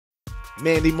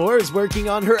Mandy Moore is working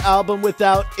on her album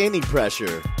without any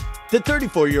pressure. The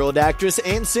 34-year-old actress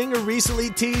and singer recently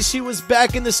teased she was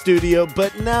back in the studio,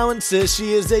 but now insists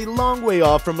she is a long way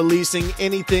off from releasing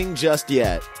anything just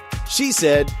yet. She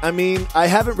said, I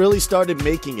haven't really started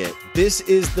making it. This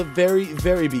is the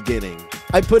very beginning.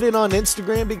 I put it on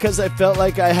Instagram because I felt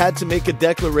like I had to make a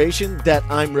declaration that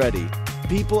I'm ready.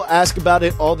 People ask about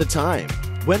it all the time.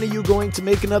 When are you going to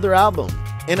make another album?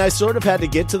 And I sort of had to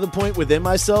get to the point within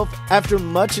myself, after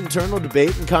much internal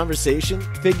debate and conversation,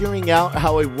 figuring out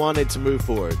how I wanted to move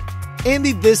forward. And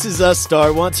the This Is Us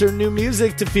star wants her new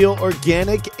music to feel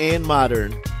organic and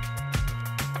modern.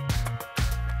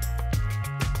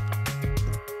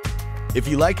 If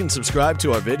you like and subscribe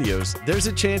to our videos, there's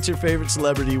a chance your favorite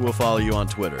celebrity will follow you on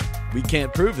Twitter. We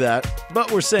can't prove that,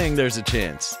 but we're saying there's a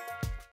chance.